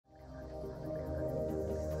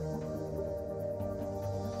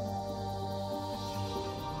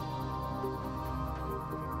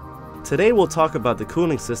Today we'll talk about the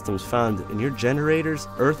cooling systems found in your generator's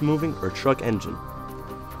earth-moving or truck engine.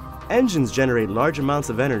 Engines generate large amounts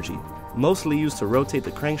of energy, mostly used to rotate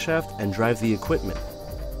the crankshaft and drive the equipment.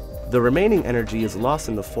 The remaining energy is lost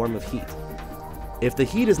in the form of heat. If the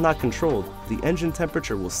heat is not controlled, the engine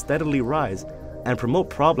temperature will steadily rise and promote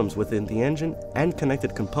problems within the engine and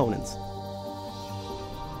connected components.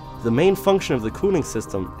 The main function of the cooling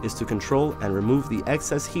system is to control and remove the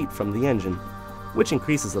excess heat from the engine, which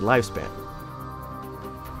increases the lifespan.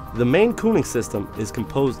 The main cooling system is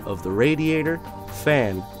composed of the radiator,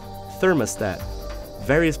 fan, thermostat,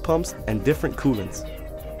 various pumps, and different coolants.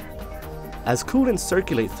 As coolants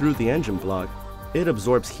circulate through the engine block, it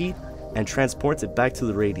absorbs heat and transports it back to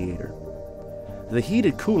the radiator. The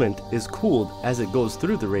heated coolant is cooled as it goes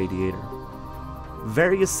through the radiator.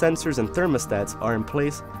 Various sensors and thermostats are in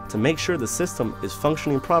place to make sure the system is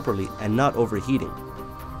functioning properly and not overheating.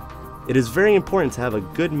 It is very important to have a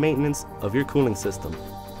good maintenance of your cooling system.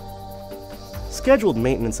 Scheduled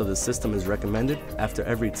maintenance of the system is recommended after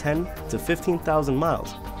every 10 to 15,000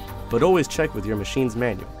 miles, but always check with your machine's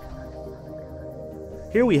manual.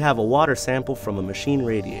 Here we have a water sample from a machine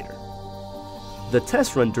radiator. The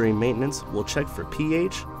test run during maintenance will check for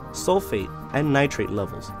pH, sulfate, and nitrate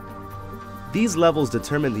levels. These levels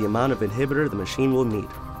determine the amount of inhibitor the machine will need.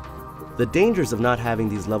 The dangers of not having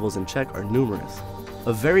these levels in check are numerous.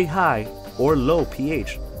 A very high or low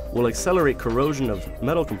pH will accelerate corrosion of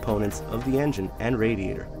metal components of the engine and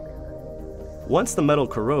radiator. Once the metal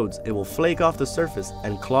corrodes, it will flake off the surface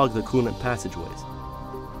and clog the coolant passageways.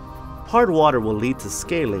 Hard water will lead to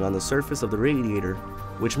scaling on the surface of the radiator,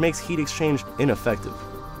 which makes heat exchange ineffective.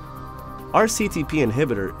 Our CTP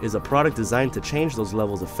inhibitor is a product designed to change those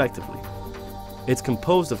levels effectively. It's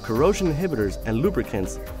composed of corrosion inhibitors and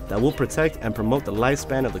lubricants that will protect and promote the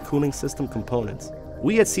lifespan of the cooling system components.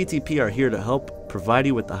 We at CTP are here to help provide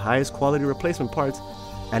you with the highest quality replacement parts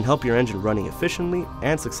and help your engine running efficiently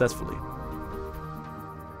and successfully.